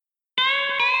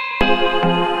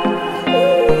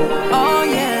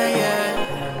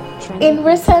In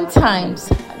recent times,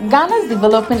 Ghana's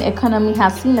developing economy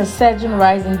has seen a surging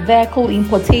rise in vehicle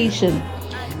importation.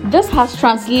 This has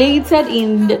translated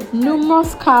in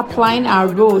numerous cars plying our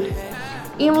road.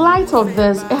 In light of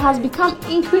this, it has become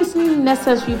increasingly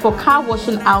necessary for car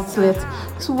washing outlets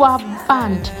to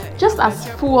abound, just as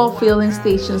fuel filling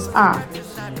stations are.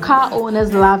 Car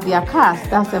owners love their cars,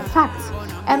 that's a fact,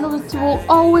 and it will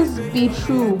always be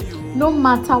true, no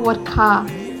matter what car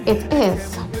it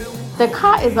is. The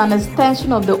car is an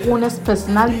extension of the owner's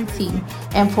personality,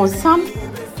 and for some,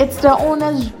 it's the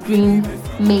owner's dream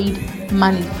made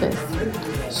manifest.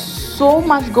 So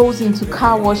much goes into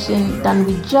car washing than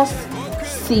we just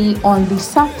see on the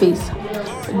surface.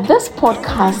 This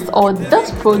podcast or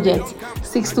this project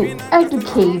seeks to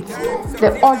educate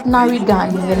the ordinary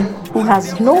Ghanaian who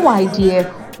has no idea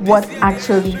what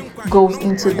actually goes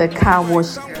into the car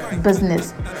wash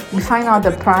business. We find out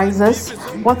the prices,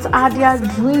 what are their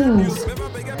dreams,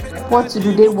 what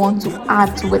do they want to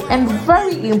add to it, and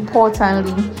very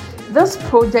importantly, this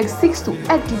project seeks to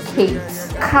educate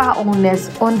car owners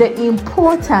on the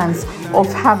importance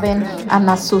of having an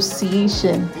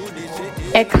association.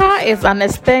 A car is an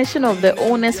extension of the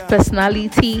owner's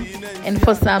personality, and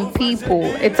for some people,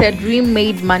 it's a dream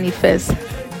made manifest.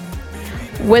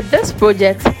 With this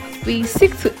project, we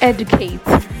seek to educate,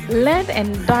 learn,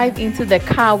 and dive into the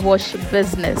car wash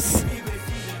business.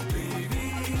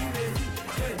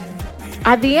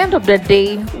 At the end of the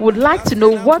day, we'd like to know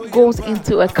what goes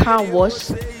into a car wash.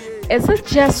 Is it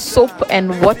just soap and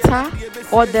water,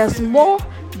 or there's more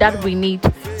that we need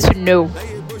to know?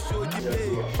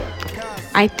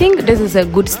 I think this is a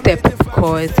good step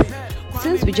because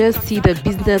since we just see the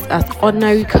business as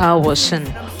ordinary car washing,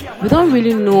 we don't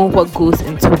really know what goes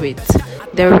into it,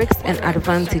 the risks and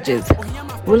advantages.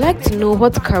 We'd like to know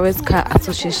what CARESS Car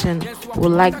Association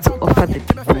would like to offer the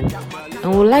people,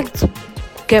 and we'd like to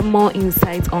get more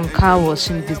insight on car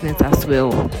washing business as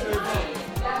well.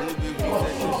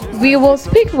 We will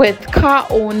speak with car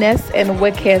owners and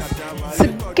workers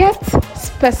to get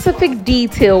specific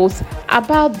details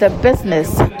about the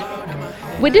business.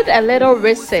 We did a little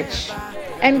research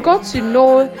and got to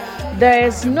know there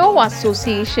is no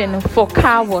association for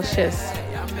car washers.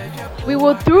 We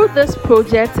will, through this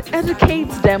project, educate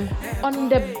them on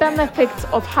the benefits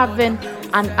of having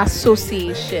an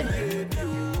association.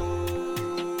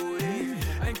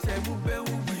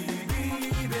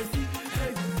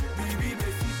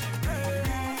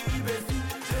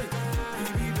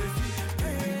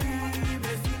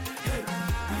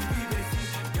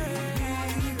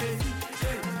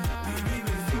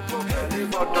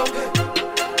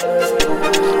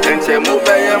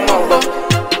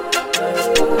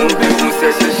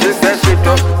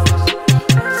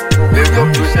 Big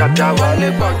up to Shatta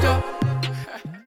Wale Poto.